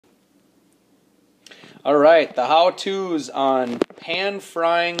Alright, the how-tos on pan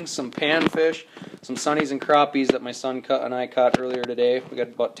frying some panfish, some sunnies and crappies that my son and I caught earlier today. We got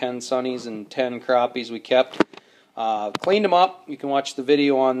about 10 sunnies and 10 crappies we kept. Cleaned them up. You can watch the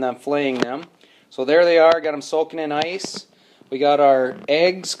video on them filleting them. So there they are, got them soaking in ice. We got our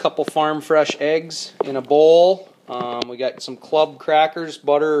eggs, couple farm fresh eggs in a bowl. We got some club crackers,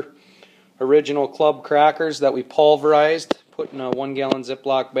 butter original club crackers that we pulverized, put in a 1 gallon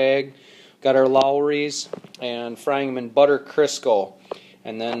Ziploc bag. Got our Lowry's and frying them in butter Crisco.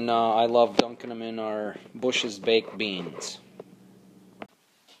 And then I love dunking them in our Bush's baked beans.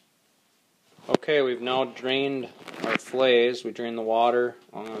 Okay, we've now drained our fillets. We drained the water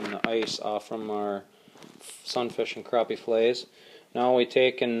on the ice off from our sunfish and crappie fillets. Now we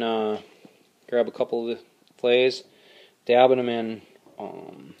take and grab a couple of the fillets, dabbing them in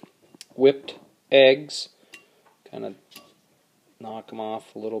whipped eggs, kind of knock them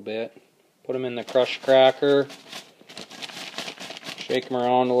off a little bit. Put them in the crushed cracker, shake them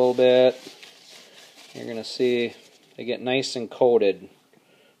around a little bit. You're going to see they get nice and coated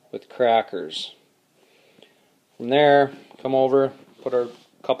with crackers. From there, come over, put a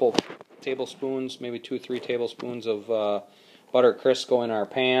couple tablespoons, maybe 2-3 tablespoons of butter Crisco in our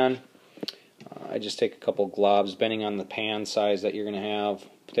pan. I just take a couple globs, depending on the pan size that you're going to have.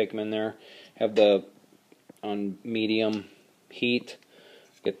 Take them in there. Have the on medium heat.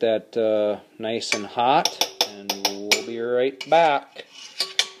 Get that nice and hot, and we'll be right back.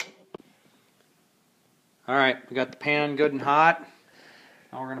 Alright, we got the pan good and hot.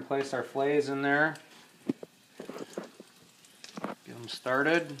 Now we're going to place our fillets in there. Get them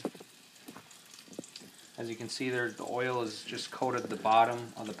started. As you can see there, the oil has just coated the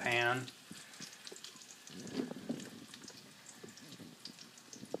bottom of the pan.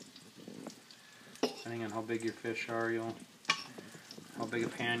 Depending on how big your fish are, how big a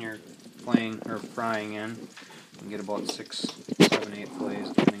pan you're frying in. You can get about 6, 7, 8 fillets,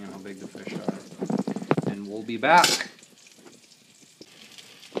 depending on how big the fish are. And we'll be back.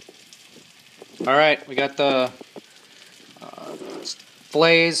 Alright, we got the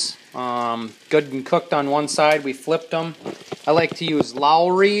fillets good and cooked on one side. We flipped them. I like to use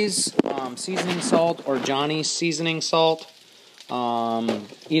Lowry's seasoning salt or Johnny's seasoning salt.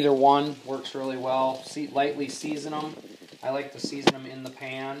 Either one works really well. Lightly season them. I like to season them in the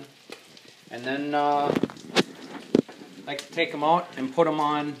pan. And then I like to take them out and put them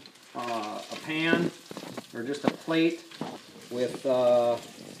on a pan or just a plate with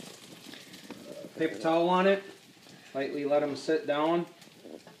paper towel on it. Lightly let them sit down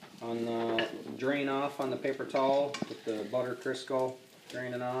on the drain off on the paper towel with the butter Crisco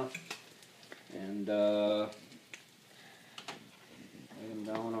draining off, and lay them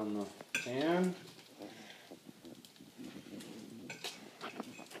down on the pan.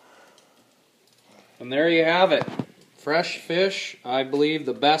 And there you have it. Fresh fish, I believe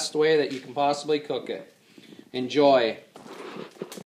the best way that you can possibly cook it. Enjoy.